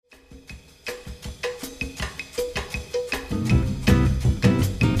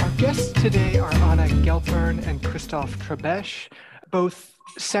guests today are Anna Gelfern and Christoph Trebesch. Both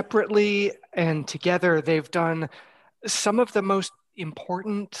separately and together, they've done some of the most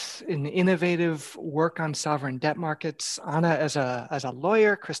important and innovative work on sovereign debt markets. Anna as a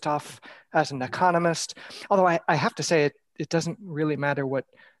lawyer, Christoph as an economist. Although I have to say it doesn't really matter what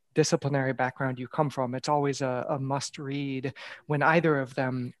disciplinary background you come from. It's always a must read when either of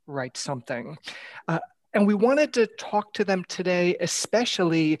them writes something. And we wanted to talk to them today,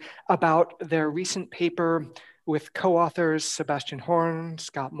 especially about their recent paper with co-authors Sebastian Horn,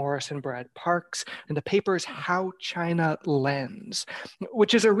 Scott Morris, and Brad Parks. And the paper is How China Lends,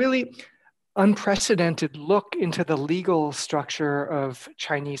 which is a really unprecedented look into the legal structure of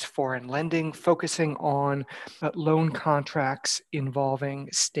Chinese foreign lending, focusing on loan contracts involving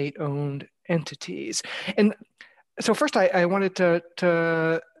state-owned entities. And so first, I wanted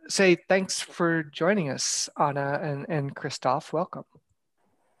to say thanks for joining us, Anna and Christoph. Welcome.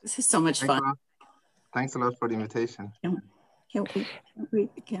 This is so much fun. Thanks a lot for the invitation. Can't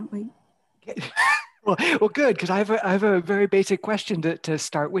wait. Well, good, because I have a very basic question to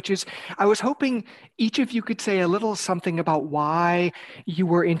start, which is, I was hoping each of you could say a little something about why you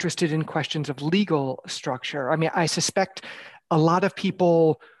were interested in questions of legal structure. I mean, I suspect a lot of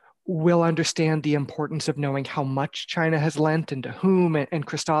people will understand the importance of knowing how much China has lent and to whom. And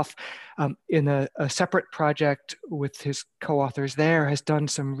Christoph, in a separate project with his co-authors there, has done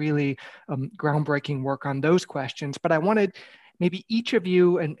some really groundbreaking work on those questions. But I wanted maybe each of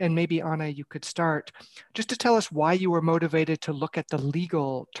you, and maybe Anna, you could start, just to tell us why you were motivated to look at the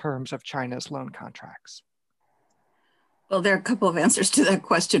legal terms of China's loan contracts. Well, there are a couple of answers to that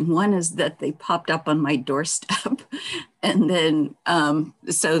question. One is that they popped up on my doorstep. And then,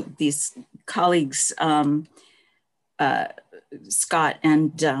 so these colleagues, Scott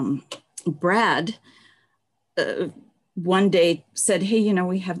and Brad, one day said, hey, you know,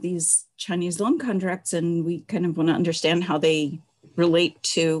 we have these Chinese loan contracts and we kind of want to understand how they relate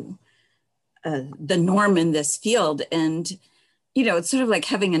to the norm in this field. And you know, it's sort of like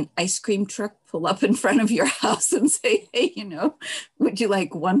having an ice cream truck pull up in front of your house and say, hey, you know, would you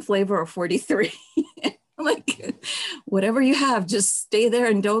like one flavor or 43? Like, whatever you have, just stay there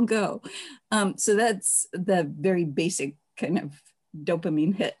and don't go. So that's the very basic kind of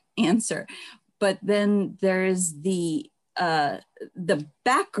dopamine hit answer. But then there's the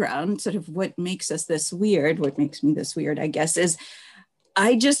background, sort of what makes us this weird, what makes me this weird, I guess, is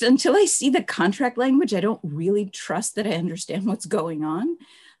I just, until I see the contract language, I don't really trust that I understand what's going on.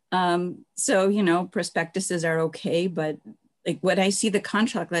 So, you know, prospectuses are okay, but like when I see the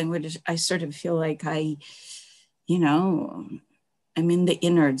contract language, I sort of feel like you know, I'm in the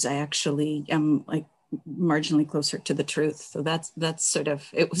innards. I actually am like marginally closer to the truth. So that's sort of,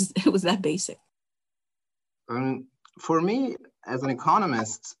 it was that basic. For me, as an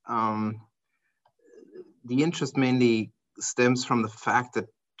economist, the interest mainly stems from the fact that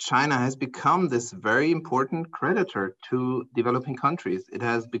China has become this very important creditor to developing countries. It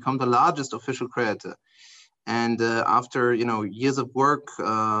has become the largest official creditor. And after years of work,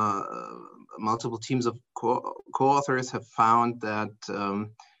 multiple teams of co-authors have found that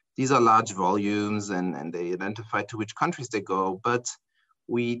these are large volumes and they identify to which countries they go. But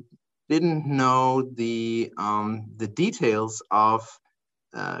we didn't know the details of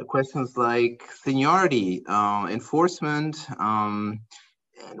questions like seniority, enforcement, and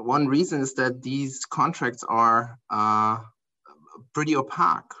one reason is that these contracts are pretty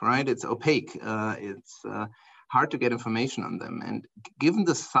opaque, right? It's opaque. It's hard to get information on them. And given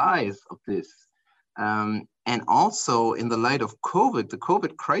the size of this, and also in the light of COVID, the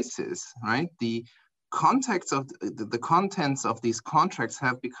COVID crisis, right? The context of the contents of these contracts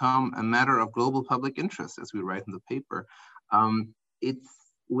have become a matter of global public interest, as we write in the paper. It's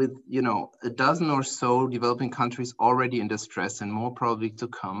with a dozen or so developing countries already in distress and more probably to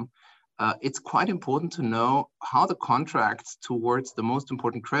come, it's quite important to know how the contracts towards the most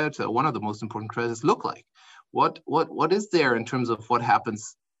important creditor, one of the most important creditors, look like. What is there in terms of what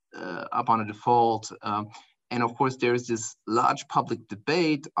happens upon a default? And of course, there is this large public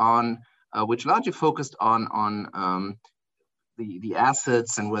debate on which largely focused on the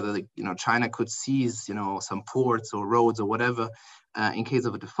assets and whether China could seize some ports or roads or whatever in case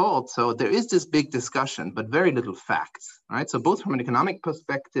of a default. So there is this big discussion, but very little facts, right? So both from an economic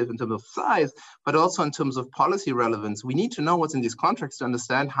perspective in terms of size, but also in terms of policy relevance, we need to know what's in these contracts to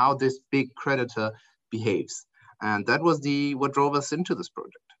understand how this big creditor behaves. And that was what drove us into this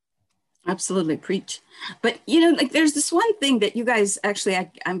project. Absolutely, preach. But like there's this one thing that you guys actually, I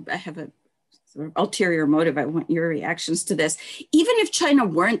have a sort of ulterior motive. I want your reactions to this. Even if China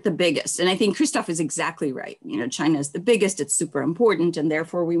weren't the biggest, and I think Christoph is exactly right. You know, China is the biggest, it's super important, and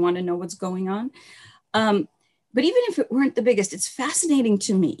therefore we want to know what's going on. But even if it weren't the biggest, it's fascinating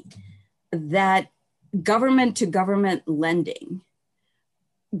to me that government to government lending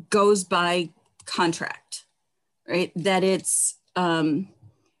goes by contract, right? That it's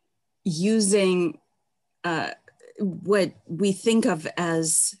using what we think of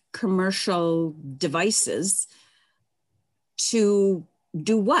as commercial devices to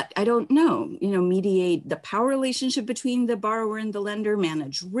do what? I don't know. You know, mediate the power relationship between the borrower and the lender,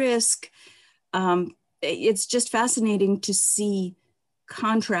 manage risk. It's just fascinating to see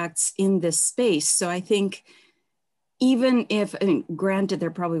contracts in this space. So I think even if, I mean, granted,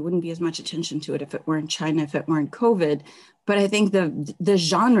 there probably wouldn't be as much attention to it if it weren't China, if it weren't COVID, but I think the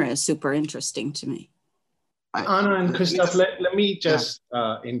genre is super interesting to me. Anna and Christoph, let me just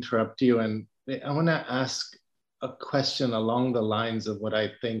interrupt you. And I want to ask a question along the lines of what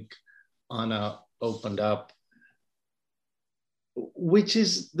I think Anna opened up, which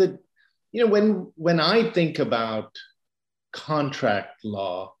is that, you know, when I think about contract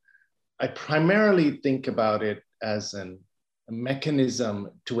law, I primarily think about it as a mechanism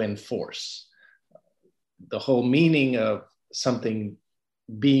to enforce. The whole meaning of something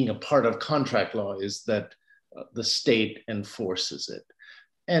being a part of contract law is that the state enforces it.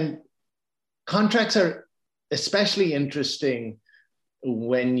 And contracts are especially interesting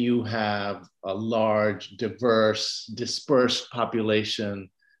when you have a large, diverse, dispersed population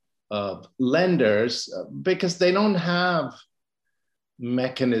of lenders, because they don't have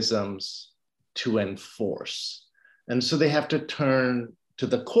mechanisms to enforce. And so they have to turn to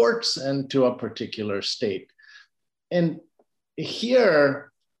the courts and to a particular state. And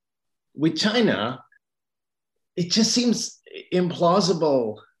here with China, it just seems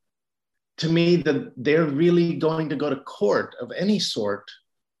implausible to me that they're really going to go to court of any sort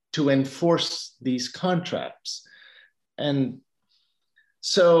to enforce these contracts. And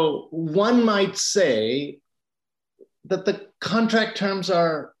so one might say that the contract terms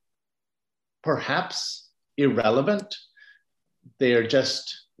are perhaps irrelevant. They are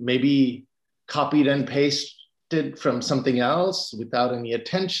just maybe copied and pasted from something else without any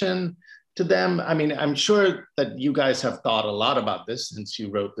attention to them. I mean, I'm sure that you guys have thought a lot about this since you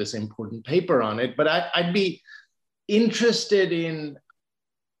wrote this important paper on it, but I'd be interested in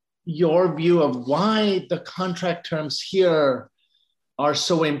your view of why the contract terms here are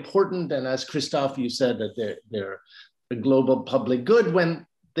so important. And as Christoph, you said that they're a global public good, when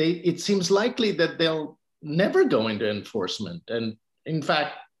it seems likely that they'll never go into enforcement. And in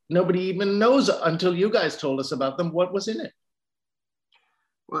fact, nobody even knows until you guys told us about them what was in it.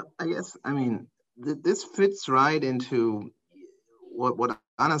 Well, I guess, I mean, this fits right into what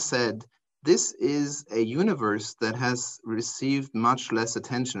Anna said. This is a universe that has received much less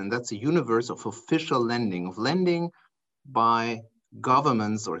attention, and that's a universe of official lending, of lending by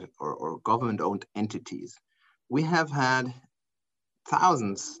governments or government-owned entities. We have had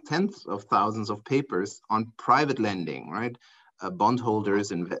thousands, tens of thousands of papers on private lending, right?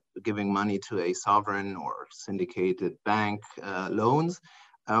 Bondholders giving money to a sovereign or syndicated bank loans.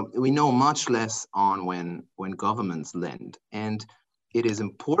 We know much less on when governments lend. And it is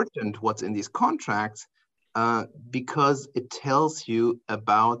important what's in these contracts because it tells you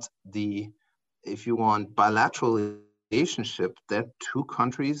about the, if you want, bilateral relationship that two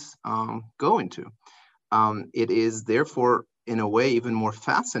countries go into. It is therefore, in a way, even more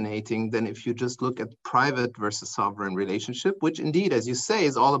fascinating than if you just look at private versus sovereign relationship, which indeed, as you say,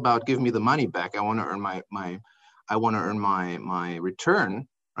 is all about give me the money back. I want to earn my return,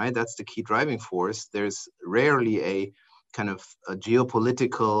 right? That's the key driving force. There's rarely a kind of a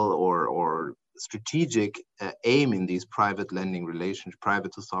geopolitical or strategic aim in these private lending relations,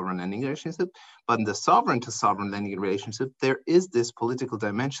 private to sovereign lending relationship. But in the sovereign to sovereign lending relationship, there is this political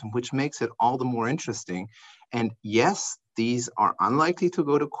dimension, which makes it all the more interesting. And yes, these are unlikely to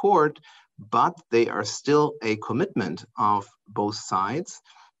go to court, but they are still a commitment of both sides,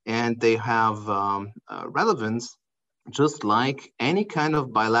 and they have relevance just like any kind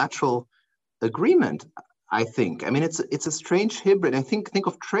of bilateral agreement. I think. I mean, it's a strange hybrid. I think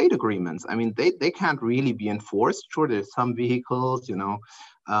of trade agreements. I mean, they can't really be enforced. Sure, there's some vehicles, you know,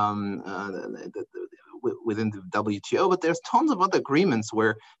 within the WTO, but there's tons of other agreements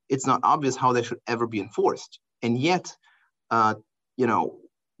where it's not obvious how they should ever be enforced. And yet, you know,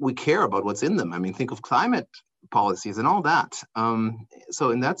 we care about what's in them. I mean, think of climate policies and all that.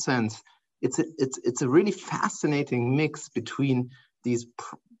 So in that sense, it's a really fascinating mix between these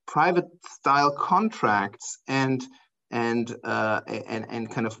private style contracts and and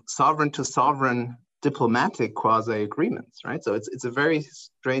kind of sovereign to sovereign diplomatic quasi agreements, right? So it's a very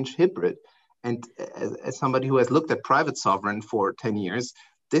strange hybrid. And as somebody who has looked at private sovereign for 10 years,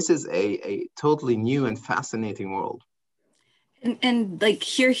 this is a totally new and fascinating world. And like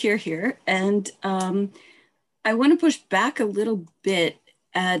here. And I want to push back a little bit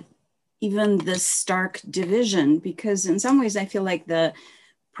at even the stark division, because in some ways I feel like the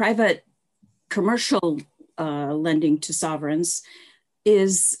private commercial lending to sovereigns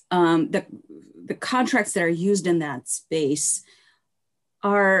is the contracts that are used in that space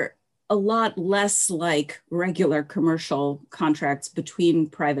are a lot less like regular commercial contracts between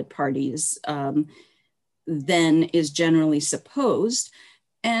private parties than is generally supposed.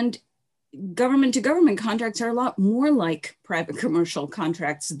 And government to government contracts are a lot more like private commercial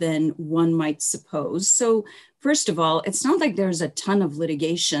contracts than one might suppose. So first of all, it's not like there's a ton of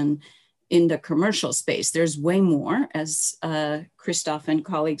litigation in the commercial space. There's way more, as Christoph and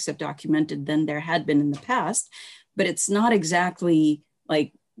colleagues have documented, than there had been in the past, but it's not exactly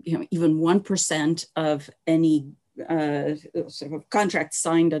like, you know, even 1% of any sort of contracts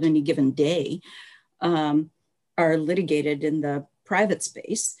signed on any given day are litigated in the private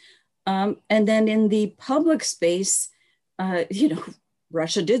space. And then in the public space, you know,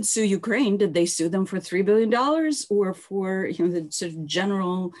 Russia did sue Ukraine. Did they sue them for $3 billion or for, you know, the sort of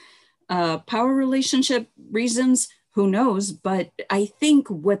general power relationship reasons? Who knows? But I think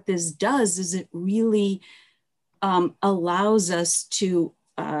what this does is it really allows us to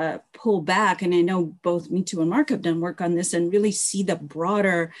pull back. And I know both Me Too and Mark have done work on this and really see the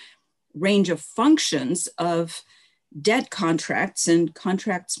broader range of functions of debt contracts and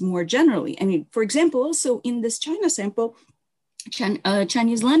contracts more generally. I mean, for example, also in this China sample,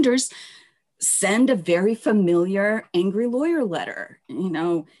 Chinese lenders send a very familiar angry lawyer letter. You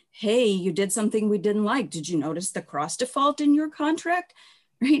know, hey, you did something we didn't like. Did you notice the cross default in your contract?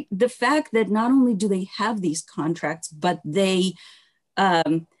 Right? The fact that not only do they have these contracts, but they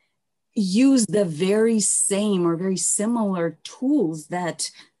use the very same or very similar tools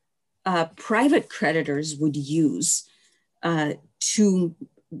that private creditors would use to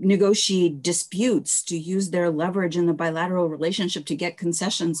negotiate disputes, to use their leverage in the bilateral relationship to get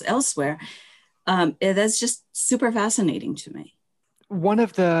concessions elsewhere. That's just super fascinating to me. One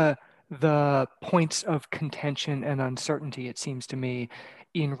of the points of contention and uncertainty, it seems to me,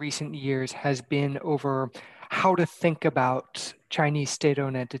 in recent years has been over how to think about Chinese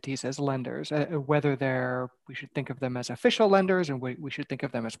state-owned entities as lenders, whether we should think of them as official lenders and we should think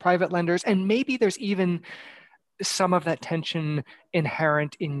of them as private lenders. And maybe there's even some of that tension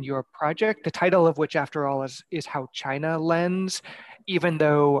inherent in your project, the title of which, after all, is How China Lends, even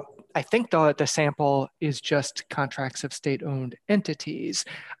though I think the sample is just contracts of state-owned entities.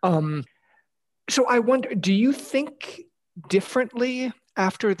 So I wonder, do you think differently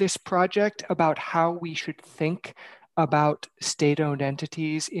after this project about how we should think about state-owned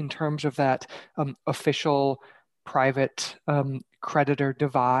entities in terms of that official private creditor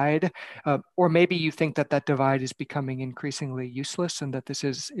divide? Or maybe you think that divide is becoming increasingly useless and that this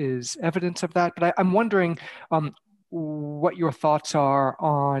is evidence of that. But I'm wondering what your thoughts are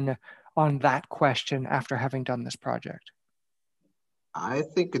on that question after having done this project. I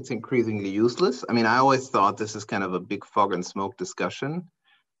think it's increasingly useless. I mean, I always thought this is kind of a big fog and smoke discussion.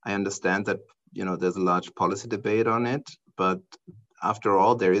 I understand that, you know, there's a large policy debate on it, but after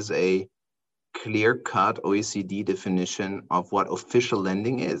all, there is a clear-cut OECD definition of what official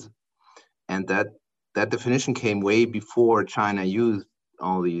lending is. And that definition came way before China used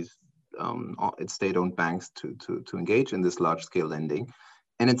all these its state-owned banks to engage in this large-scale lending.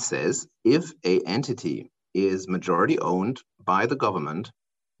 And it says, if an entity is majority owned by the government,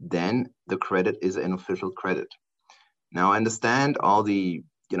 then the credit is an official credit. Now, I understand all the,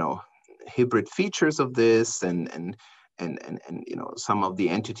 you know, hybrid features of this, and you know, some of the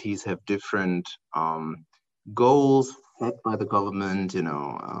entities have different goals set by the government. You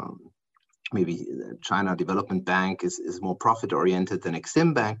know, maybe China Development Bank is more profit oriented than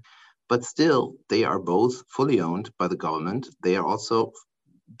Exim Bank, but still they are both fully owned by the government. They are also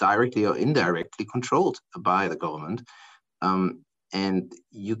directly or indirectly controlled by the government. And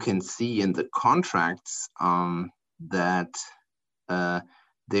you can see in the contracts that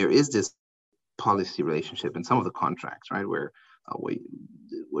there is this policy relationship in some of the contracts, right? Where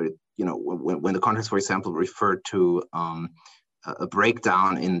you know, when the contracts, for example, refer to a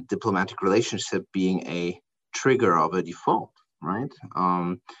breakdown in diplomatic relationship being a trigger of a default, right?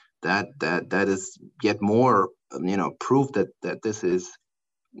 That is yet more, you know, proof that this is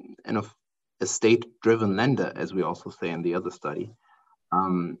a state-driven lender, as we also say in the other study.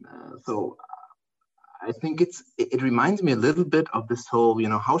 So I think it reminds me a little bit of this whole,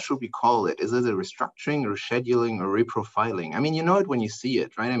 how should we call it? Is it a restructuring, or rescheduling, or reprofiling? I mean, you know it when you see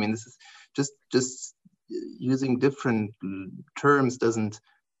it, right? I mean, this is just using different terms doesn't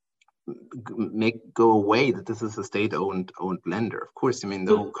go away that this is a state-owned lender. Of course, I mean,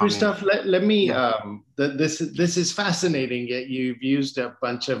 the whole Christoph, let me, this is fascinating. You've used a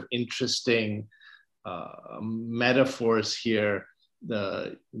bunch of interesting metaphors here.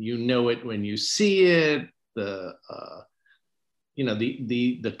 You know it when you see it, the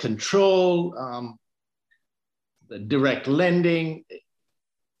control, the direct lending.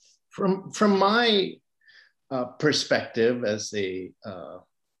 From my perspective as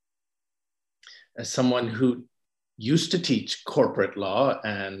someone who used to teach corporate law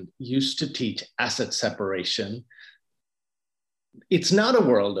and used to teach asset separation, it's not a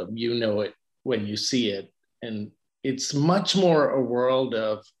world of you know it when you see it, and it's much more a world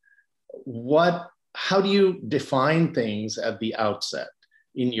of how do you define things at the outset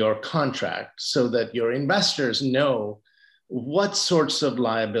in your contract so that your investors know what sorts of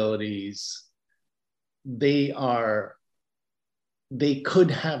liabilities they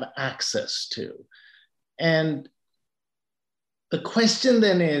could have access to. And the question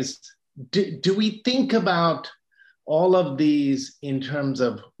then is, do we think about all of these in terms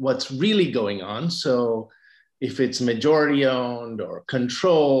of what's really going on? So if it's majority owned or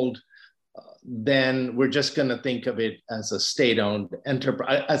controlled, then we're just going to think of it as a state-owned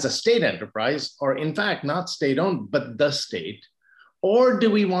enterprise, as a state enterprise, or in fact, not state-owned, but the state. Or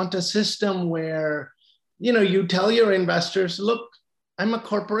do we want a system where, you tell your investors, look, I'm a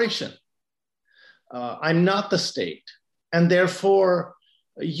corporation. I'm not the state. And therefore,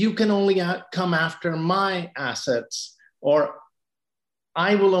 you can only come after my assets, or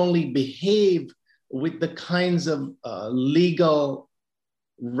I will only behave with the kinds of legal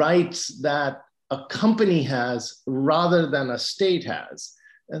rights that a company has rather than a state has.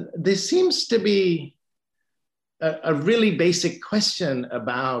 And this seems to be a really basic question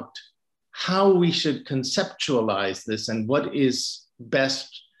about how we should conceptualize this and what is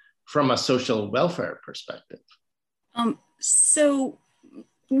best from a social welfare perspective. So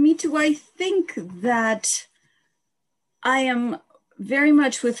me too, I think that I am very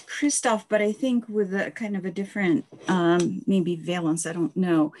much with Christoph, but I think with a kind of a different, maybe valence, I don't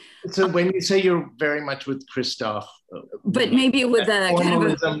know. So when you say you're very much with Christoph, but maybe with a kind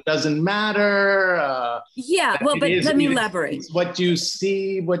of a, doesn't matter. Yeah, well, but let me elaborate. It's what you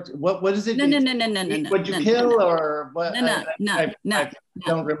see, what is it? No. What you kill, or what? No. I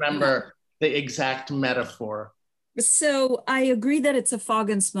don't remember the exact metaphor. So I agree that it's a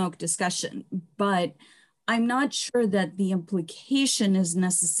fog and smoke discussion, but I'm not sure that the implication is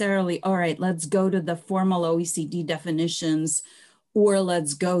necessarily, all right, let's go to the formal OECD definitions, or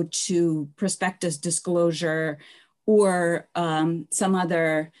let's go to prospectus disclosure, or some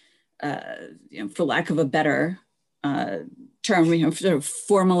other, for lack of a better term, sort of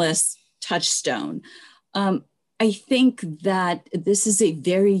formalist touchstone. I think that this is a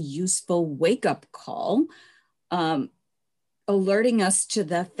very useful wake-up call, alerting us to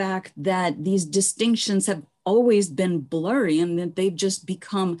the fact that these distinctions have always been blurry, and that they've just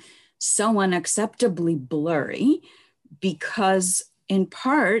become so unacceptably blurry because, in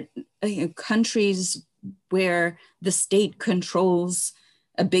part, countries where the state controls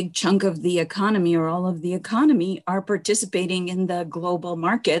a big chunk of the economy or all of the economy are participating in the global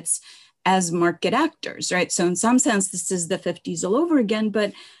markets as market actors, right? So in some sense, this is the 50s all over again,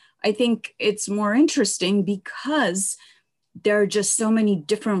 but I think it's more interesting because there are just so many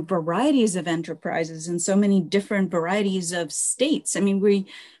different varieties of enterprises and so many different varieties of states. I mean, we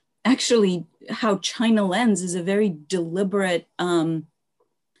actually, how China lends is a very deliberate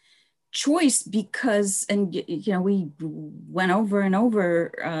choice because, and we went over and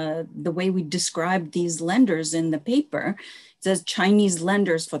over the way we described these lenders in the paper. It says Chinese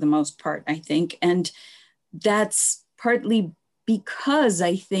lenders for the most part, I think. And that's partly because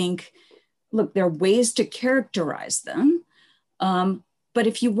I think, look, there are ways to characterize them. But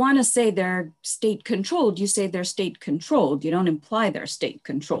if you want to say they're state controlled, you say they're state controlled. You don't imply they're state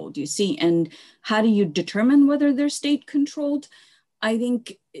controlled, you see. And how do you determine whether they're state controlled? I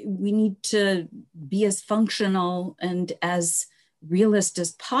think we need to be as functional and as realist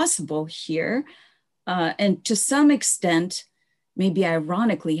as possible here. And to some extent, maybe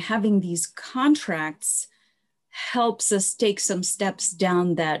ironically, having these contracts helps us take some steps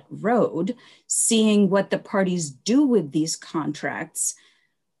down that road. Seeing what the parties do with these contracts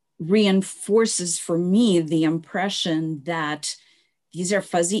reinforces for me the impression that these are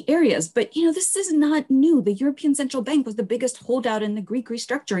fuzzy areas. But this is not new. The European Central Bank was the biggest holdout in the Greek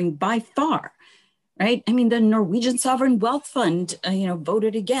restructuring by far, right? I mean, the Norwegian Sovereign Wealth Fund,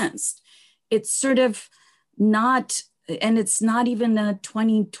 voted against. It's sort of not, and it's not even a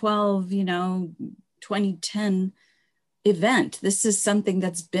 2012, 2010 event. This is something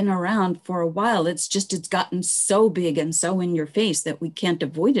that's been around for a while. It's gotten so big and so in your face that we can't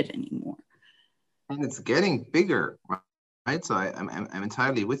avoid it anymore. And it's getting bigger, right? So I'm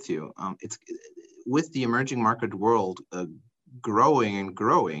entirely with you. It's with the emerging market world growing and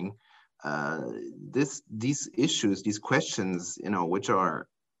growing. These issues, these questions, which are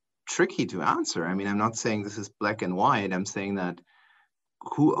tricky to answer. I mean, I'm not saying this is black and white. I'm saying that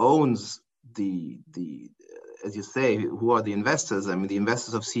who owns the as you say, who are the investors? I mean, the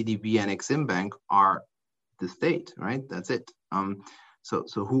investors of CDB and Exim Bank are the state, right? That's it.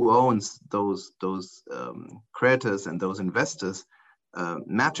 So who owns those creditors and those investors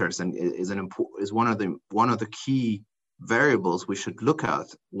matters, and is one of the key variables we should look at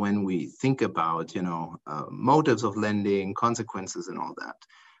when we think about motives of lending, consequences, and all that.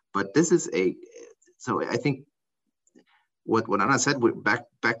 But this is so I think what Anna said, we're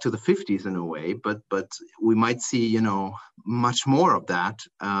back to the 50s in a way, but we might see much more of that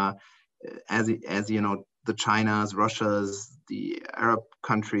as the Chinas, Russias, the Arab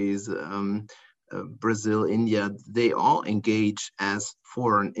countries, Brazil, India, they all engage as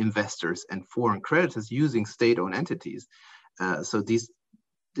foreign investors and foreign creditors using state-owned entities. So this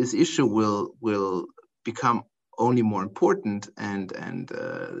issue will become only more important, and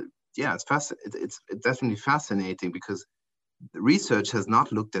yeah, it's definitely fascinating because the research has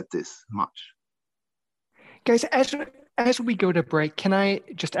not looked at this much. Guys, as we go to break, can I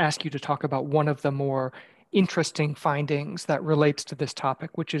just ask you to talk about one of the more interesting findings that relates to this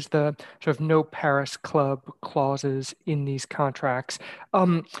topic, which is the sort of no Paris Club clauses in these contracts.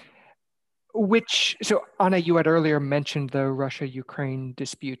 So Anna, you had earlier mentioned the Russia-Ukraine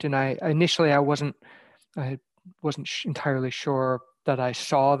dispute, and I wasn't entirely sure that I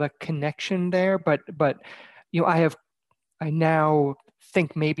saw the connection there, but I now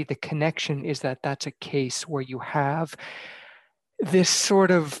think maybe the connection is that that's a case where you have this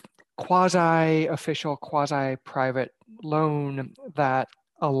sort of quasi-official, quasi-private loan that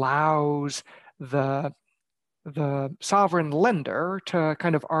allows the sovereign lender to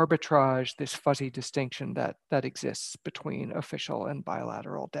kind of arbitrage this fuzzy distinction that exists between official and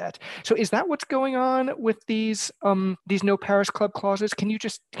bilateral debt. So is that what's going on with these no Paris Club clauses? Can you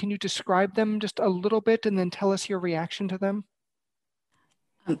describe them just a little bit and then tell us your reaction to them?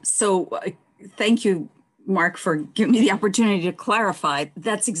 Thank you, Mark, for giving me the opportunity to clarify.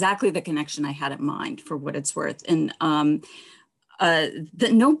 That's exactly the connection I had in mind, for what it's worth. And the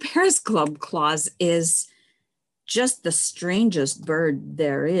no Paris Club clause is just the strangest bird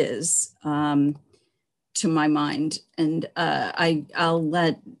there is, to my mind. And I'll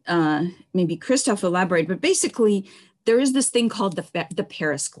let maybe Christoph elaborate, but basically there is this thing called the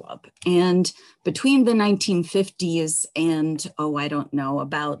Paris Club. And between the 1950s and, I don't know,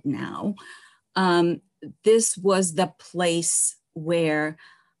 about now, this was the place where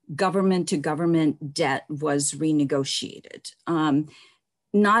government to government debt was renegotiated.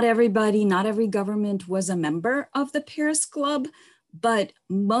 Not every government was a member of the Paris Club, but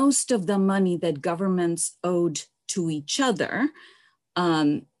most of the money that governments owed to each other,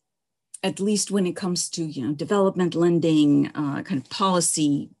 at least when it comes to development lending, kind of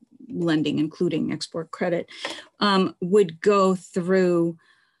policy lending, including export credit, would go through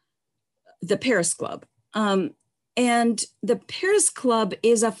the Paris Club. And the Paris Club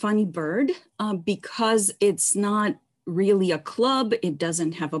is a funny bird because it's not really a club. It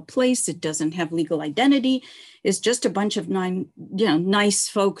doesn't have a place. It doesn't have legal identity. It's just a bunch of nice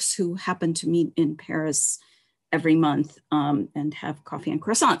folks who happen to meet in Paris every month and have coffee and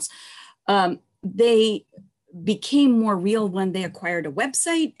croissants. They became more real when they acquired a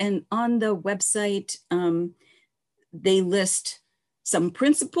website, and on the website, they list some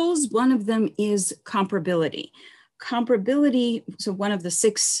principles. One of them is comparability. Comparability, so one of the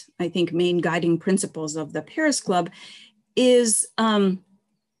 6, I think, main guiding principles of the Paris Club is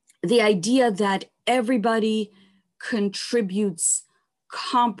the idea that everybody contributes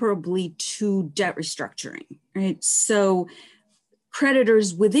comparably to debt restructuring, right? So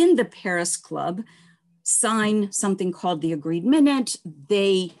creditors within the Paris Club sign something called the agreed minute.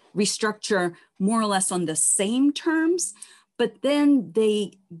 They restructure more or less on the same terms, but then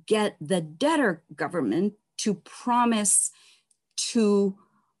they get the debtor government to promise to,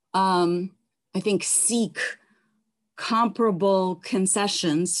 I think, seek comparable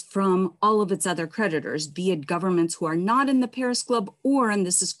concessions from all of its other creditors, be it governments who are not in the Paris Club or, and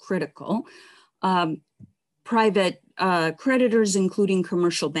this is critical, private creditors, including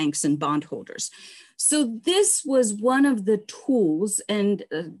commercial banks and bondholders. So this was one of the tools, and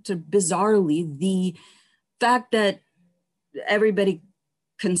bizarrely, the fact that everybody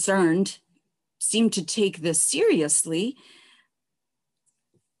concerned seemed to take this seriously.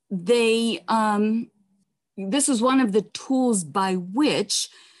 This was one of the tools by which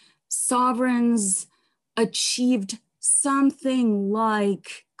sovereigns achieved something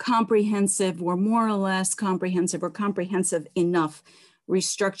like comprehensive or more or less comprehensive or comprehensive enough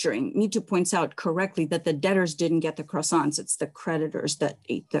restructuring. Mito points out correctly that the debtors didn't get the croissants. It's the creditors that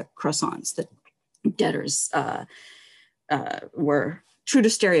ate the croissants. The debtors were, true to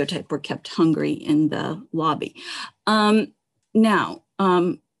stereotype, were kept hungry in the lobby. Now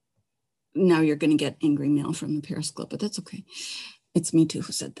you're going to get angry mail from the Paris Club, but that's okay. It's me too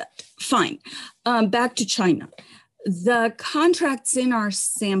who said that. Fine. Back to China. The contracts in our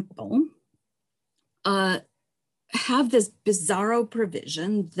sample have this bizarro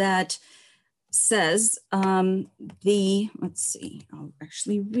provision that says let's see, I'll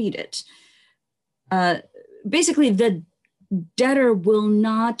actually read it. Basically, the debtor will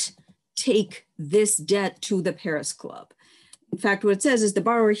not take this debt to the Paris Club. In fact, what it says is the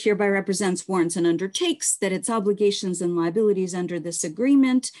borrower hereby represents, warrants, and undertakes that its obligations and liabilities under this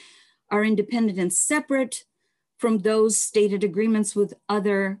agreement are independent and separate from those stated agreements with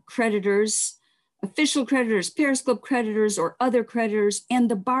other creditors, official creditors, Paris Club creditors, or other creditors, and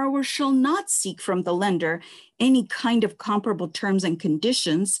the borrower shall not seek from the lender any kind of comparable terms and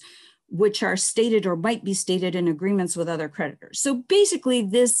conditions which are stated or might be stated in agreements with other creditors. So basically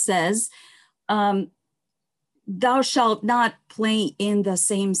this says, thou shalt not play in the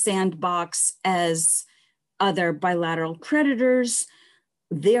same sandbox as other bilateral creditors.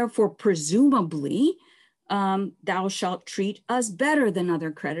 Therefore, presumably, thou shalt treat us better than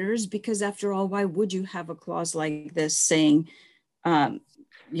other creditors, because after all, why would you have a clause like this saying,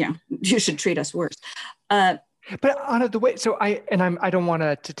 you should treat us worse? But Anna, the way, so I don't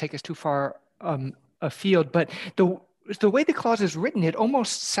want to take us too far afield, but the way the clause is written, it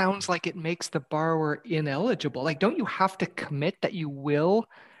almost sounds like it makes the borrower ineligible. Like, don't you have to commit that you will?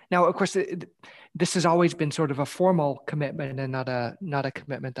 Now, of course, this has always been sort of a formal commitment and not a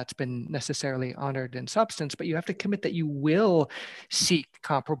commitment that's been necessarily honored in substance, but you have to commit that you will seek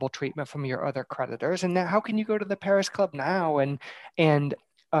comparable treatment from your other creditors. And now, how can you go to the Paris Club now and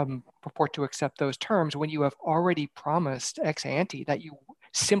purport to accept those terms when you have already promised ex ante that you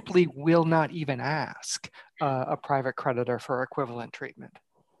simply will not even ask a private creditor for equivalent treatment?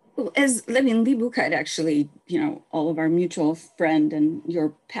 Well, Lee Buchheit, actually, all of our mutual friend and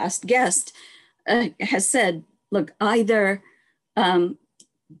your past guest, has said, look, either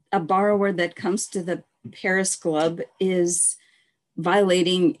a borrower that comes to the Paris Club is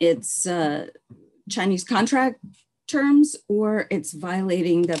violating its Chinese contract terms, or it's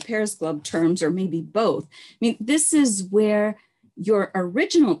violating the Paris Club terms, or maybe both. I mean, this is where your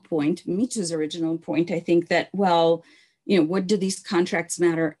original point, Mito's original point, I think that, well, what do these contracts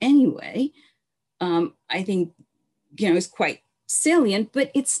matter anyway? I think, is quite salient,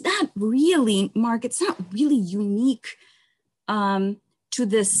 but it's not really, Mark, it's not really unique to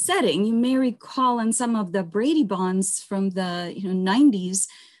this setting. You may recall in some of the Brady bonds from the 90s,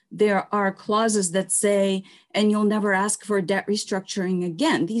 there are clauses that say, and you'll never ask for debt restructuring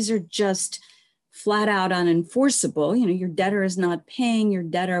again. These are just flat out unenforceable. Your debtor is not paying, your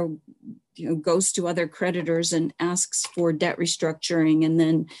debtor goes to other creditors and asks for debt restructuring, and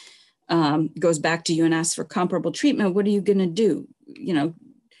then goes back to you and asks for comparable treatment. What are you going to do?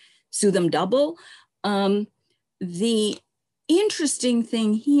 Sue them double? The interesting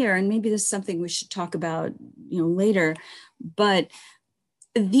thing here, and maybe this is something we should talk about later, but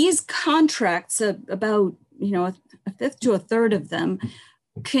these contracts, about a fifth to a third of them,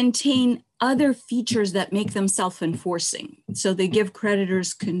 contain other features that make them self-enforcing. So they give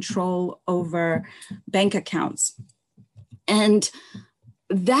creditors control over bank accounts. And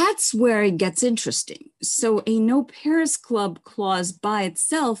that's where it gets interesting. So a no Paris Club clause by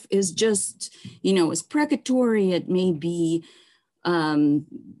itself is just, is precatory. It may be,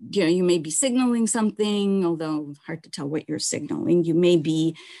 you may be signaling something, although hard to tell what you're signaling. You may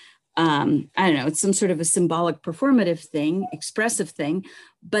be, it's some sort of a symbolic performative thing, expressive thing.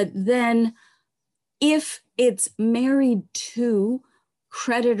 But then if it's married to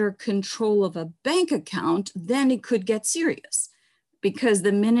creditor control of a bank account, then it could get serious. Because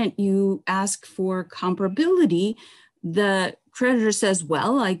the minute you ask for comparability, the creditor says,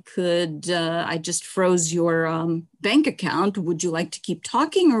 well, I just froze your bank account. Would you like to keep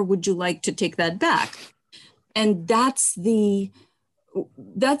talking, or would you like to take that back? And it's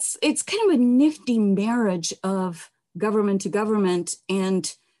kind of a nifty marriage of government to government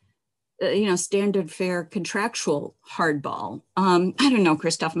and standard fare contractual hardball. I don't know,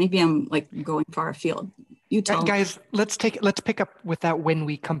 Christoph, maybe I'm like going far afield. You tell guys, let's pick up with that when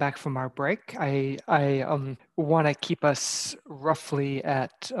we come back from our break. I want to keep us roughly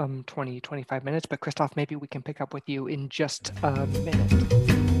at 20-25 minutes, but Christoph, maybe we can pick up with you in just a minute.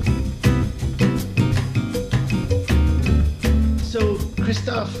 So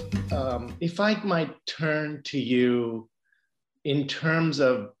Christoph, if I might turn to you in terms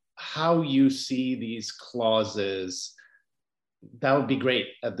of how you see these clauses, that would be great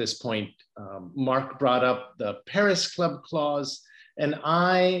at this point. Mark brought up the Paris Club clause, and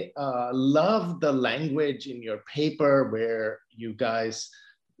I love the language in your paper where you guys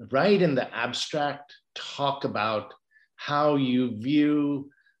write in the abstract, talk about how you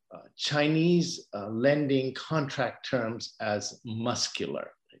view Chinese lending contract terms as muscular.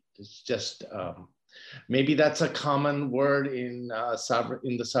 It's just, maybe that's a common word in the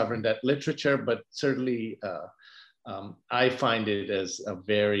sovereign debt literature, but certainly I find it as a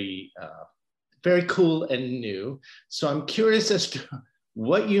very, very cool and new. So I'm curious as to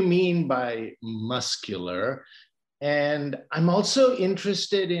what you mean by muscular. And I'm also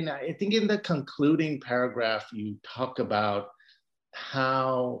interested in, I think in the concluding paragraph, you talk about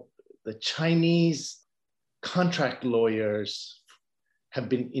how the Chinese contract lawyers have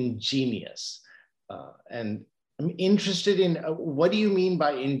been ingenious. And I'm interested in what do you mean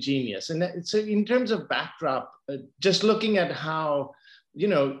by ingenious? And so in terms of backdrop, just looking at how,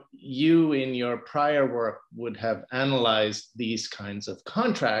 you in your prior work would have analyzed these kinds of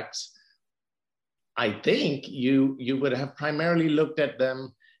contracts, I think you would have primarily looked at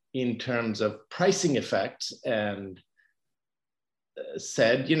them in terms of pricing effects and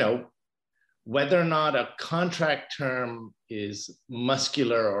said, whether or not a contract term is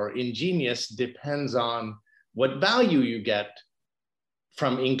muscular or ingenious depends on what value you get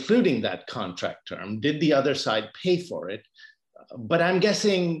from including that contract term. Did the other side pay for it? But I'm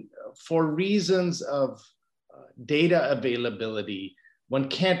guessing for reasons of data availability, one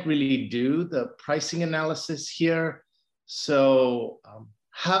can't really do the pricing analysis here. So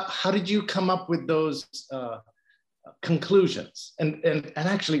how did you come up with those conclusions? And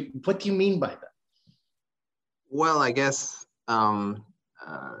actually, what do you mean by that? Well, I guess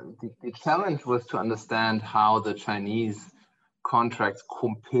the challenge was to understand how the Chinese contracts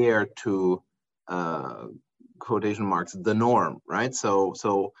compare to quotation marks the norm, right? So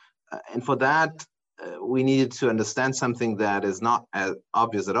and for that we needed to understand something that is not as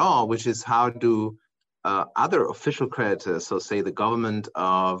obvious at all, which is how do other official creditors, so say the government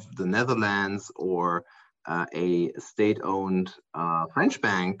of the Netherlands or a state-owned French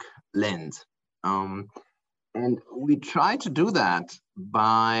bank, lend. And we try to do that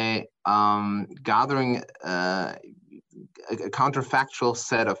by gathering a counterfactual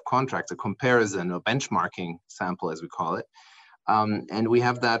set of contracts, a comparison or benchmarking sample, as we call it. And we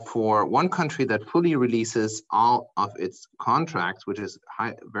have that for one country that fully releases all of its contracts, which is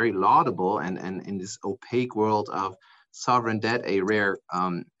very laudable, and in this opaque world of sovereign debt, a rare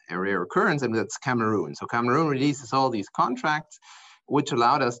occurrence, and that's Cameroon. So Cameroon releases all these contracts, which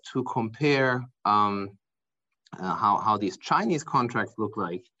allowed us to compare how these Chinese contracts look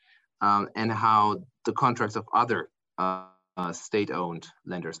like, and how the contracts of other state-owned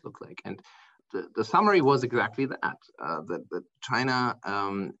lenders look like. And the summary was exactly that, that China, I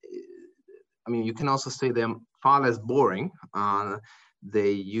mean, you can also say they're far less boring.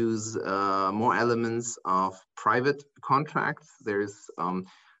 They use more elements of private contracts. There's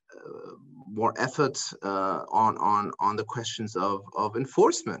more effort on the questions of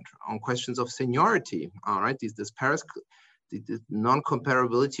enforcement, on questions of seniority. All right, this Paris, the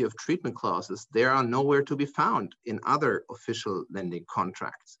non-comparability of treatment clauses, they are nowhere to be found in other official lending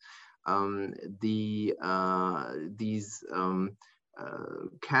contracts. These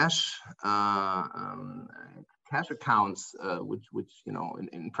cash accounts, which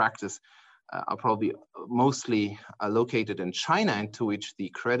in practice are probably mostly located in China, into which the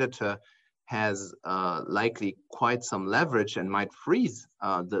creditor has likely quite some leverage and might freeze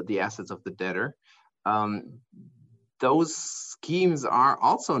the assets of the debtor. Those schemes are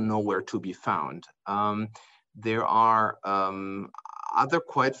also nowhere to be found. There are other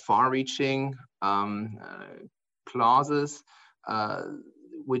quite far-reaching clauses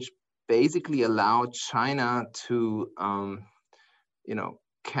which basically allow China to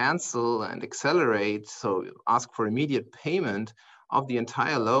cancel and accelerate, so ask for immediate payment of the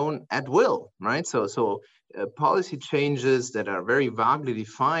entire loan at will, right? So policy changes that are very vaguely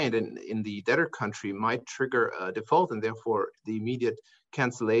defined in the debtor country might trigger a default, and therefore the immediate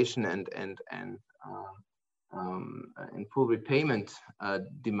cancellation and in full repayment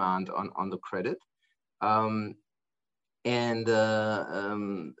demand on the credit.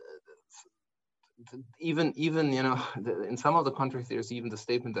 Even in some of the countries, there's even the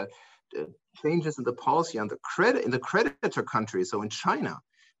statement that changes in the policy on the credit in the creditor country, so in China,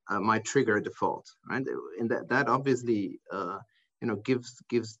 might trigger a default, right? And that obviously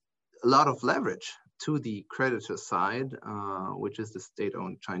gives a lot of leverage to the creditor side, which is the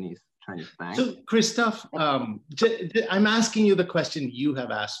state-owned Chinese bank. So, Christoph, I'm asking you the question you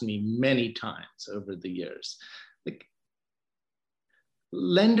have asked me many times over the years. Like,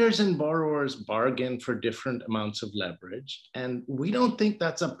 lenders and borrowers bargain for different amounts of leverage, and we don't think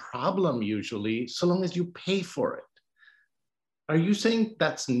that's a problem usually, so long as you pay for it. Are you saying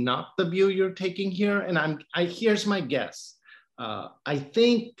that's not the view you're taking here? And here's my guess. I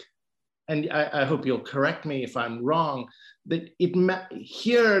think, and I hope you'll correct me if I'm wrong, that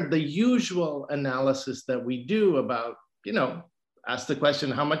here the usual analysis that we do about, ask the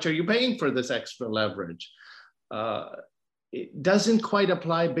question, how much are you paying for this extra leverage? It doesn't quite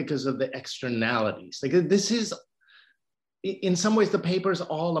apply because of the externalities. Like, this is, in some ways, the paper is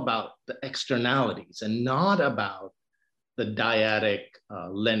all about the externalities and not about the dyadic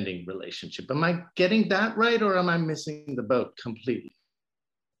lending relationship. Am I getting that right, or am I missing the boat completely?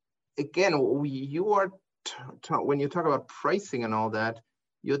 Again, when you talk about pricing and all that,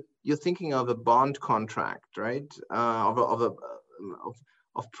 you're thinking of a bond contract, right?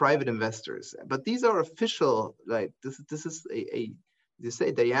 Of private investors, but these are official. Like this is you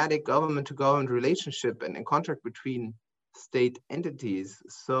say dyadic government-to-government relationship and a contract between state entities.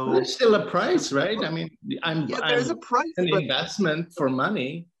 So there's still a price, right? I mean, there's a price, an investment for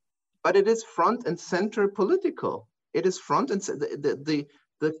money, but it is front and center political. It is front and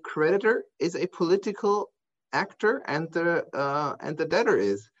the creditor is a political actor, and the debtor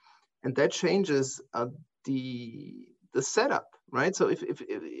is, and that changes the setup, right? So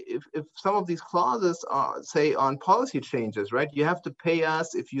if some of these clauses are, say, on policy changes, right, you have to pay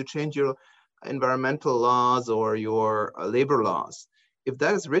us if you change your environmental laws or your labor laws. If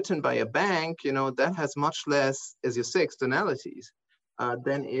that is written by a bank, that has much less, as you say, externalities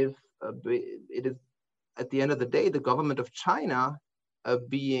than if it is, at the end of the day, the government of China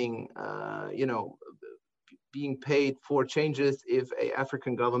being paid for changes if a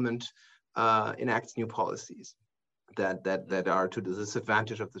African government enacts new policies that are to the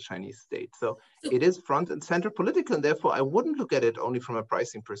disadvantage of the Chinese state. So it is front and center political, and therefore I wouldn't look at it only from a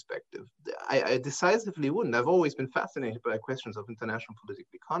pricing perspective. I decisively wouldn't. I've always been fascinated by questions of international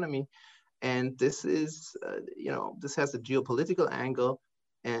political economy, and this is, this has a geopolitical angle,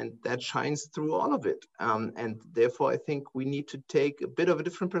 and that shines through all of it. And therefore I think we need to take a bit of a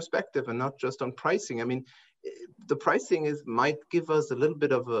different perspective and not just on pricing. I mean, the pricing might give us a little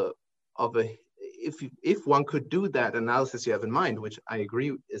bit of a if one could do that analysis you have in mind, which I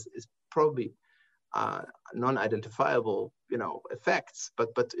agree is probably non-identifiable, effects.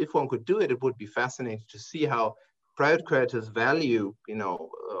 But if one could do it, it would be fascinating to see how private creditors value,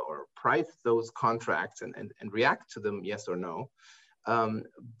 or price those contracts and react to them, yes or no.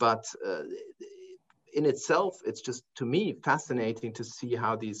 But in itself, it's just, to me, fascinating to see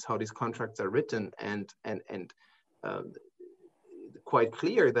how these contracts are written, and quite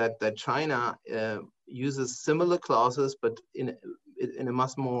clear that China uses similar clauses, but in a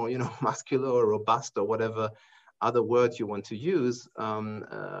much more, muscular or robust or whatever other word you want to use,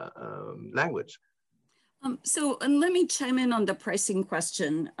 language. So let me chime in on the pricing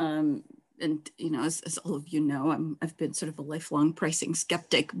question. And as all of you know, I've been sort of a lifelong pricing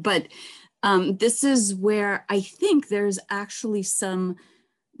skeptic, but this is where I think there's actually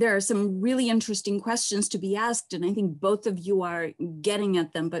there are some really interesting questions to be asked, and I think both of you are getting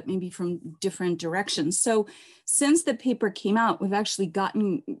at them, but maybe from different directions. So since the paper came out, we've actually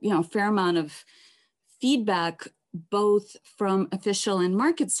gotten a fair amount of feedback, both from official and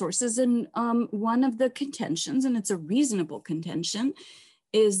market sources. And one of the contentions, and it's a reasonable contention,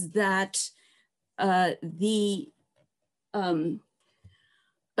 is that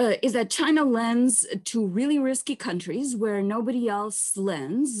China lends to really risky countries where nobody else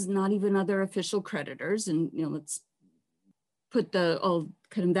lends, not even other official creditors. And let's put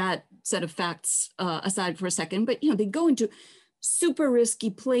that set of facts aside for a second. But they go into super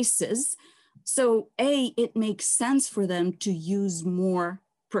risky places. So it makes sense for them to use more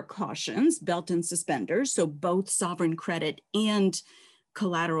precautions, belt and suspenders. So both sovereign credit and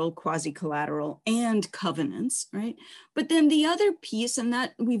collateral, quasi-collateral, and covenants, right? But then the other piece, and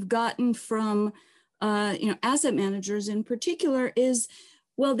that we've gotten from asset managers in particular, is,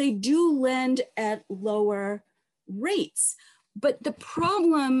 well, they do lend at lower rates. But the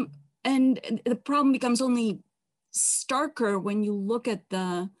problem And the problem becomes only starker when you look at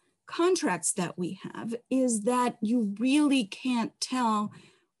the contracts that we have, is that you really can't tell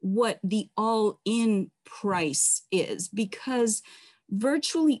what the all-in price is, because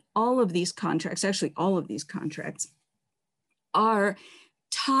virtually all of these contracts, actually all of these contracts, are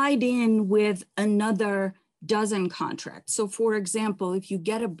tied in with another dozen contracts. So for example, if you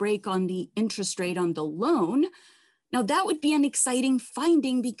get a break on the interest rate on the loan, now that would be an exciting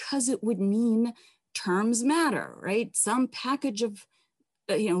finding because it would mean terms matter, right? Some package of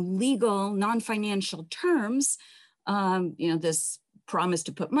legal, non-financial terms, this promise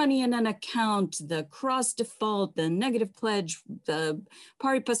to put money in an account, the cross default, the negative pledge, the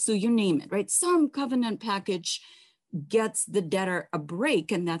pari passu, you name it, right? Some covenant package gets the debtor a break,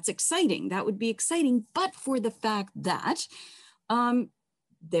 and that's exciting. That would be exciting, but for the fact that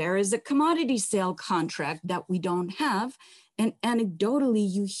there is a commodity sale contract that we don't have, and anecdotally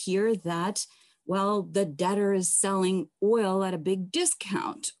you hear that, well, the debtor is selling oil at a big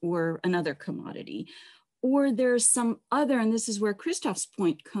discount or another commodity, or there's some other, and this is where Christoph's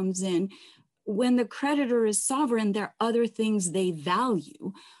point comes in, when the creditor is sovereign, there are other things they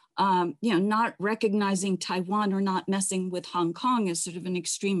value. Not recognizing Taiwan or not messing with Hong Kong is sort of an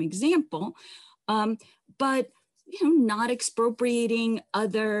extreme example, but not expropriating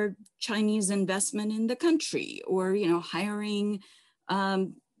other Chinese investment in the country, or hiring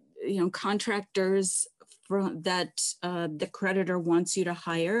contractors that the creditor wants you to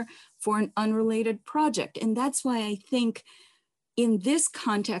hire for an unrelated project. And that's why I think in this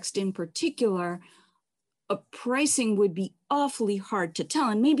context in particular, a pricing would be awfully hard to tell.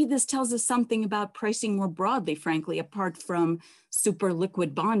 And maybe this tells us something about pricing more broadly, frankly, apart from super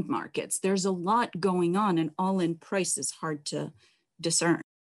liquid bond markets. There's a lot going on, and all-in price is hard to discern.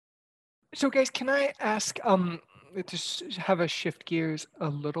 So guys, can I ask, just have a shift gears a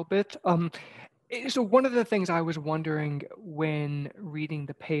little bit. So one of the things I was wondering when reading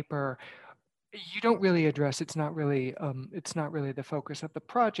the paper, you don't really address, it's not really the focus of the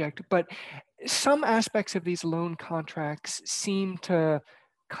project, but some aspects of these loan contracts seem to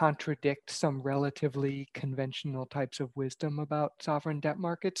contradict some relatively conventional types of wisdom about sovereign debt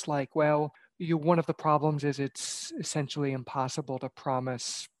markets. Like, well, one of the problems is it's essentially impossible to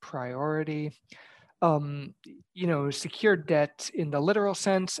promise priority. Secured debt in the literal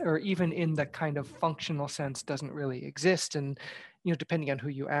sense, or even in the kind of functional sense, doesn't really exist. And, depending on who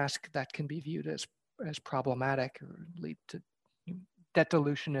you ask, that can be viewed as problematic or lead to debt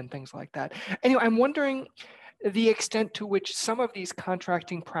dilution and things like that. Anyway, I'm wondering the extent to which some of these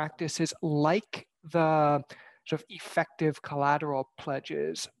contracting practices, like the sort of effective collateral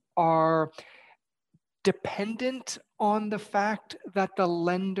pledges, are dependent on the fact that the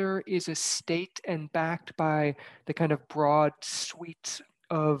lender is a state and backed by the kind of broad suite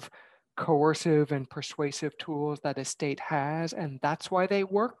of coercive and persuasive tools that a state has, and that's why they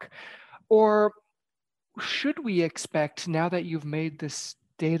work? Or should we expect, now that you've made this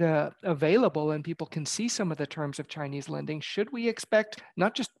data available and people can see some of the terms of Chinese lending, should we expect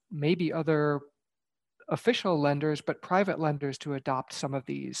not just maybe other official lenders, but private lenders to adopt some of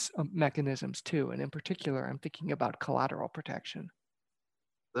these mechanisms too? And in particular, I'm thinking about collateral protection.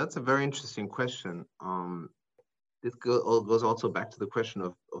 That's a very interesting question. This goes also back to the question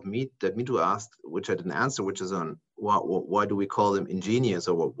of that Mito asked, which I didn't answer, which is on why do we call them ingenious,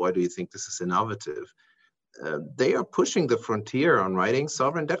 or why do you think this is innovative? They are pushing the frontier on writing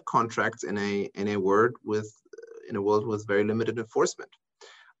sovereign debt contracts in a world with very limited enforcement.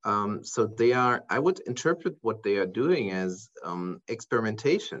 So they are, I would interpret what they are doing as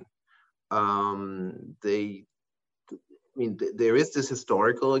experimentation. There is this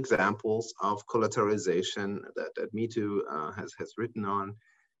historical examples of collateralization that Mito has written on,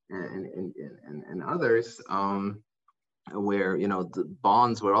 and others, where the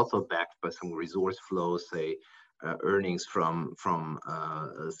bonds were also backed by some resource flows, say earnings from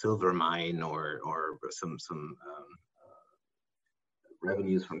a silver mine, or some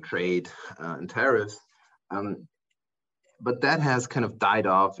revenues from trade and tariffs, but that has kind of died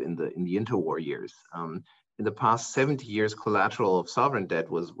off in the interwar years. In the past 70 years, collateral of sovereign debt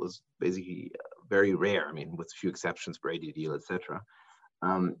was basically very rare. I mean, with few exceptions, Brady deal, etc.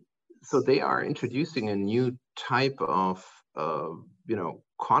 So they are introducing a new type of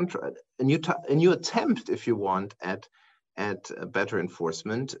contract, a new attempt, if you want, at better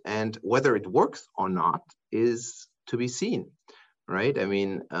enforcement, and whether it works or not is to be seen. Right? I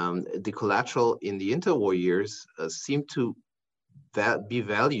mean, the collateral in the interwar years seemed to be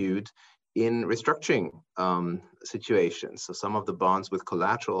valued in restructuring situations. So some of the bonds with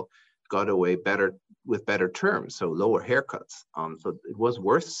collateral got away with better terms, so lower haircuts. So it was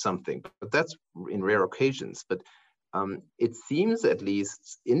worth something, but that's in rare occasions. But it seems, at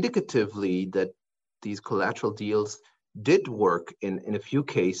least indicatively, that these collateral deals did work in a few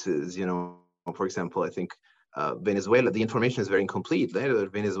cases. For example, I think Venezuela, the information is very incomplete.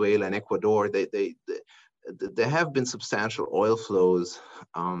 Venezuela and Ecuador, there have been substantial oil flows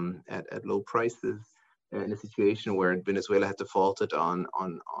at low prices in a situation where Venezuela had defaulted on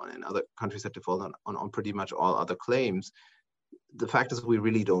and other countries had defaulted on pretty much all other claims. The fact is, we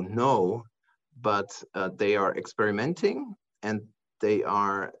really don't know, but they are experimenting and they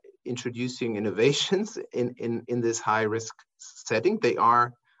are introducing innovations in this high risk setting. They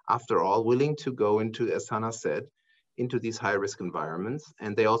are, after all, willing to go into, as Hannah said, into these high risk environments,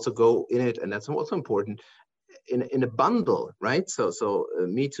 and they also go in it, and that's also important, in a bundle, right? So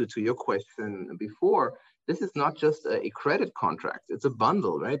Mitu, to your question before, this is not just a credit contract, it's a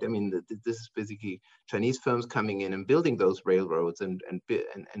bundle, right? I mean, this is basically Chinese firms coming in and building those railroads and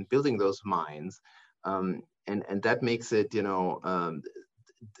building those mines, and that makes it, a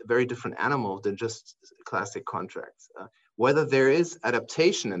very different animal than just classic contracts. Whether there is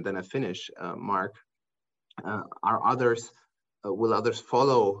adaptation, and then I finish, Mark, will others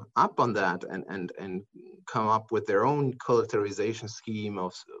follow up on that and come up with their own collateralization scheme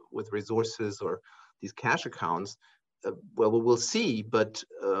with resources or these cash accounts? Well, we will see, but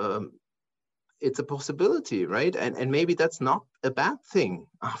it's a possibility, right? And maybe that's not a bad thing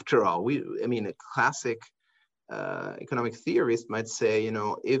after all. A classic economic theorist might say,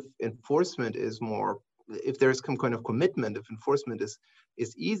 if enforcement is more, if there's some kind of commitment, if enforcement is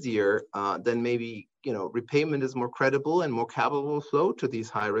easier, then maybe repayment is more credible and more capital will flow to these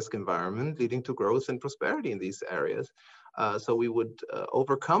high risk environments, leading to growth and prosperity in these areas. So we would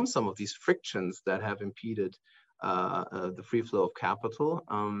overcome some of these frictions that have impeded the free flow of capital,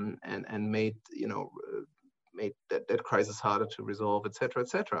 and made that crisis harder to resolve, et cetera, et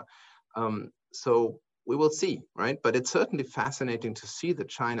cetera. So we will see, right? But it's certainly fascinating to see that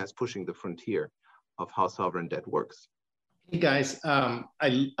China is pushing the frontier of how sovereign debt works. Hey guys,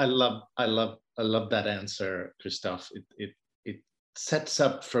 I love that answer, Christoph. It sets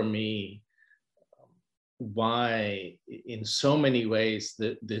up for me why, in so many ways,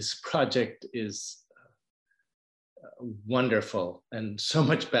 this project is wonderful and so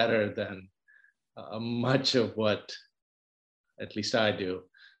much better than much of what, at least I do.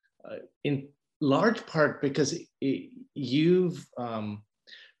 In large part because you've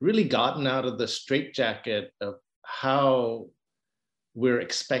really gotten out of the straitjacket of how we're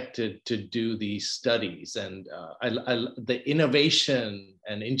expected to do these studies, and the innovation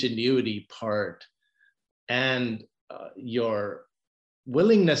and ingenuity part, and your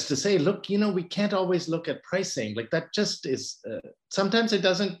willingness to say, look, we can't always look at pricing. Like that just is, sometimes it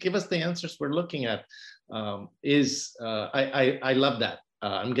doesn't give us the answers we're looking at. I love that.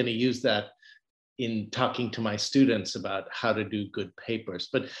 I'm going to use that in talking to my students about how to do good papers.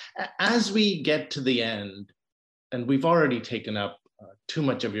 But as we get to the end, and we've already taken up too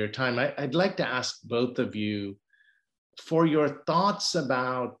much of your time, I'd like to ask both of you for your thoughts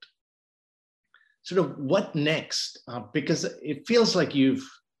about sort of what next, because it feels like you've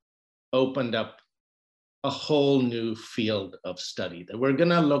opened up a whole new field of study, that we're going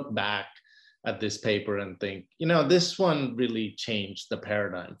to look back at this paper and think, this one really changed the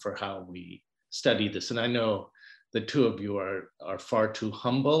paradigm for how we study this. And I know the two of you are far too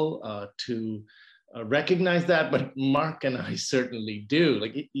humble to recognize that, but Mark and I certainly do.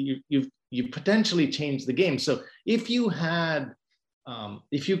 Like you potentially changed the game. So if you had,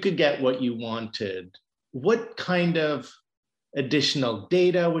 if you could get what you wanted, what kind of additional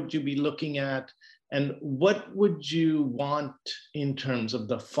data would you be looking at? And what would you want in terms of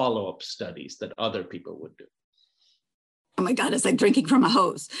the follow-up studies that other people would do? Oh my God, it's like drinking from a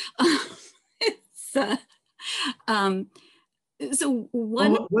hose. So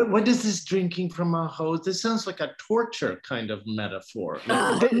what is this drinking from a hose? This sounds like a torture kind of metaphor.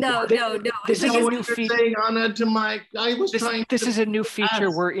 No. This is what you're saying, Anna, to Mike. This is a new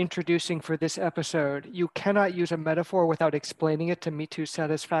feature we're introducing for this episode. You cannot use a metaphor without explaining it to Mitu's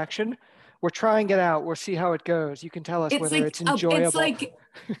satisfaction. We're trying it out. We'll see how it goes. You can tell us whether it's enjoyable.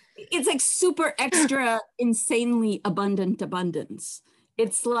 It's like super extra insanely abundant abundance.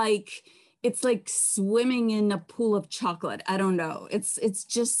 It's like swimming in a pool of chocolate. I don't know. I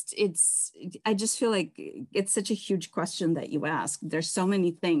just feel like it's such a huge question that you ask. There's so many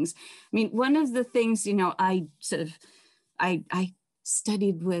things. I mean, one of the things, I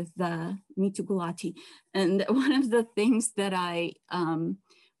studied with Mitu Gulati, and one of the things that I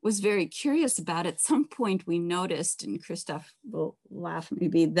was very curious about. At some point we noticed, and Christoph will laugh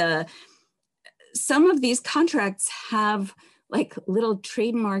maybe, some of these contracts have like little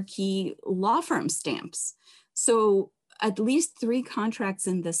trademarky law firm stamps. So at least 3 contracts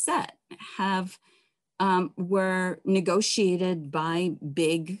in the set have were negotiated by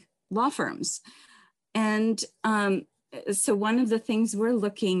big law firms. And so one of the things we're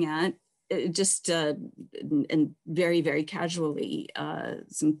looking at, and very, very casually,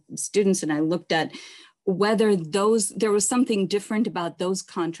 some students and I looked at whether there was something different about those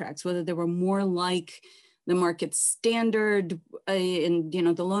contracts, whether they were more like the market standard in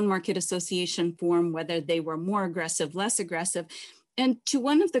the Loan Market Association form, whether they were more aggressive, less aggressive. And to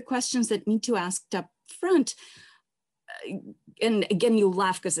one of the questions that Mitu asked up front, and again, you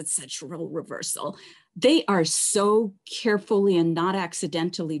laugh because it's such role reversal. They are so carefully and not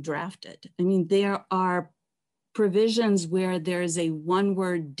accidentally drafted. I mean, there are provisions where there's a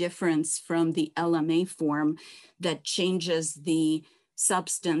one-word difference from the LMA form that changes the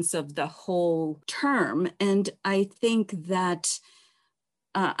substance of the whole term. And I think that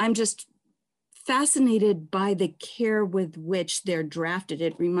I'm just fascinated by the care with which they're drafted.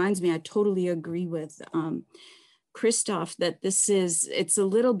 It reminds me, I totally agree with Christoph, that it's a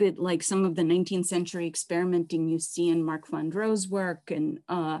little bit like some of the 19th century experimenting you see in Mark van Dro's work and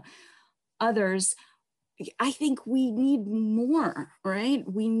others. I think we need more, right?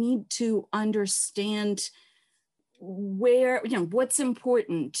 We need to understand where, what's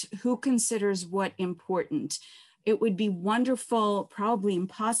important, who considers what important. It would be wonderful, probably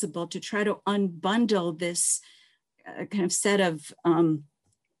impossible, to try to unbundle this kind of set of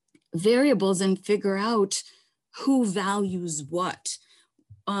variables and figure out who values what.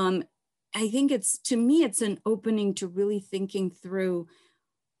 I think to me, it's an opening to really thinking through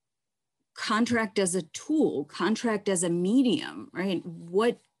contract as a tool, contract as a medium, right?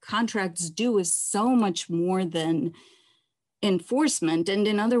 What contracts do is so much more than enforcement. And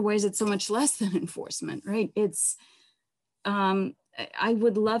in other ways, it's so much less than enforcement, right? I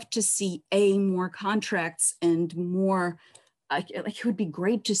would love to see more contracts and more, it would be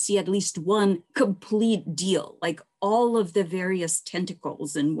great to see at least one complete deal, like all of the various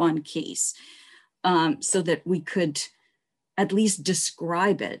tentacles in one case, so that we could at least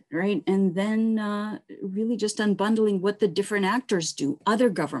describe it, right? And then really just unbundling what the different actors do, other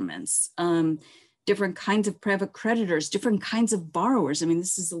governments, different kinds of private creditors, different kinds of borrowers. I mean,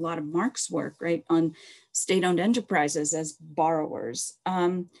 this is a lot of Mark's work, right, on state-owned enterprises as borrowers.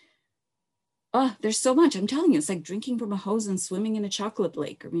 There's so much. I'm telling you, it's like drinking from a hose and swimming in a chocolate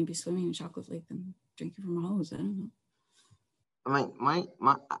lake, or maybe swimming in a chocolate lake and drinking from a hose. I don't know.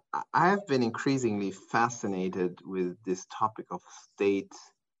 I have been increasingly fascinated with this topic of state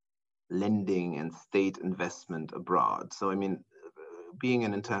lending and state investment abroad. So, I mean, being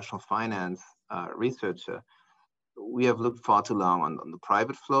an international finance researcher, we have looked far too long on the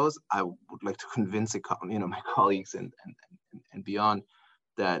private flows. I would like to convince my colleagues and beyond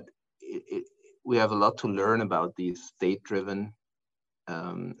that we have a lot to learn about these state-driven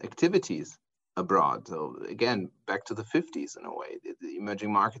activities abroad. So again, back to the 50s in a way, the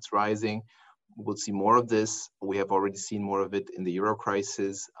emerging markets rising, we'll see more of this. We have already seen more of it in the Euro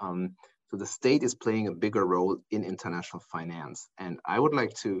crisis. So the state is playing a bigger role in international finance. And I would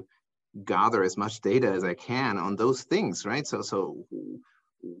like to gather as much data as I can on those things, right? So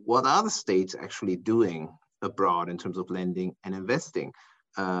what are the states actually doing abroad in terms of lending and investing?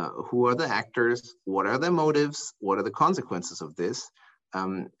 Who are the actors? What are their motives? What are the consequences of this?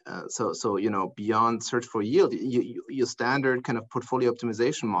 So beyond search for yield, your standard kind of portfolio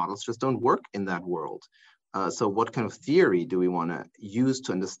optimization models just don't work in that world. So what kind of theory do we want to use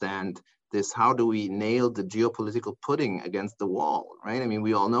to understand this? How do we nail the geopolitical pudding against the wall, right? I mean,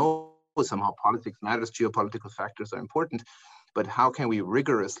 we all know somehow politics matters, geopolitical factors are important, but how can we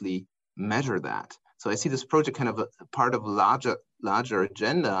rigorously measure that? So I see this project kind of a part of a larger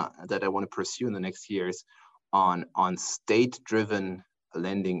agenda that I want to pursue in the next years on state-driven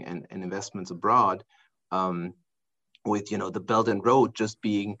lending and investments abroad, with the Belt and Road just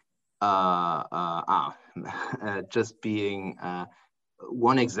being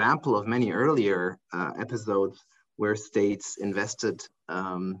one example of many earlier episodes where states invested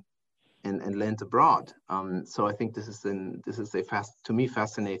and lent abroad. So I think this is a to me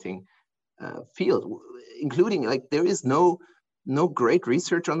fascinating field, including there is no great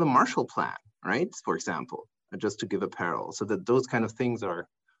research on the Marshall Plan, right? For example, just to give a parallel. So that those kind of things are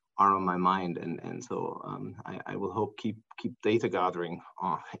on my mind, and so I will hope keep data gathering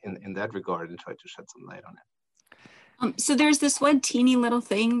in that regard and try to shed some light on it. So there's this one teeny little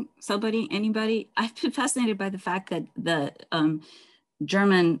thing. Anybody? I've been fascinated by the fact that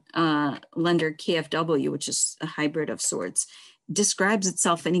German lender KfW, which is a hybrid of sorts, describes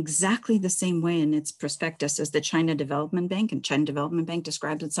itself in exactly the same way in its prospectus as the China Development Bank, and China Development Bank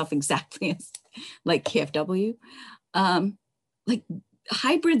describes itself exactly as like KfW. Like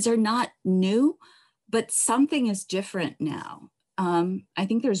hybrids are not new, but something is different now. I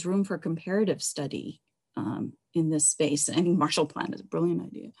think there's room for comparative study in this space. I think Marshall Plan is a brilliant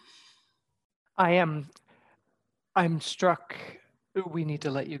idea. I'm struck. We need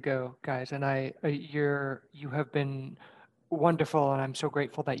to let you go, guys. And you have been wonderful, and I'm so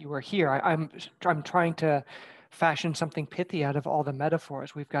grateful that you are here. I'm trying to fashion something pithy out of all the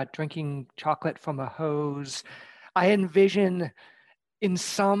metaphors. We've got drinking chocolate from a hose. I envision in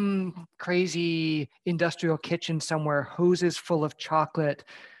some crazy industrial kitchen somewhere, hoses full of chocolate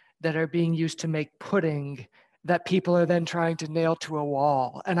that are being used to make pudding that people are then trying to nail to a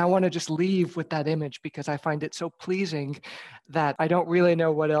wall. And I want to just leave with that image because I find it so pleasing that I don't really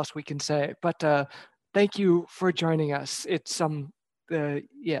know what else we can say. But thank you for joining us. It's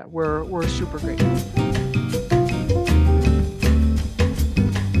we're super grateful.